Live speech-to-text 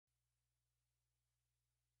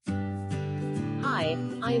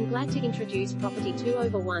there. I am glad to introduce property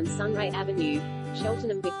 2/1 Sunray Avenue,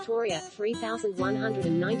 Cheltenham, Victoria,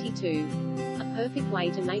 3192. A perfect way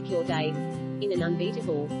to make your day. In an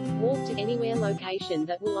unbeatable, walk-to-anywhere location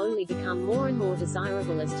that will only become more and more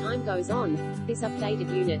desirable as time goes on, this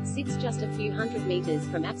updated unit sits just a few hundred meters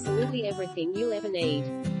from absolutely everything you'll ever need.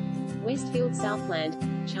 Westfield Southland,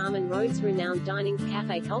 Charman Road's renowned dining,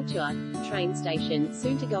 cafe culture, train station,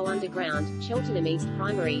 soon to go underground, Cheltenham East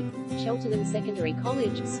Primary, Cheltenham Secondary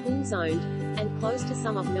College, school zoned, and close to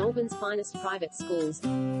some of Melbourne's finest private schools.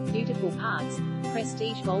 Beautiful parks,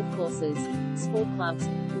 prestige golf courses, sport clubs,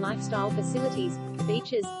 lifestyle facilities,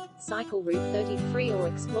 beaches, cycle Route 33 or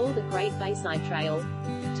explore the Great Bayside Trail.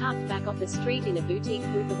 Tucked back off the street in a boutique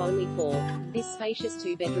group of only 4, this spacious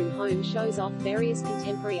 2-bedroom home shows off various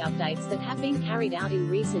contemporary updates that have been carried out in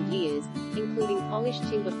recent years, including polished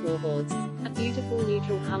timber floorboards, a beautiful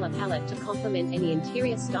neutral color palette to complement any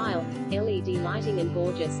interior style, LED lighting and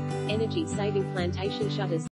gorgeous, energy-saving plantation shutters.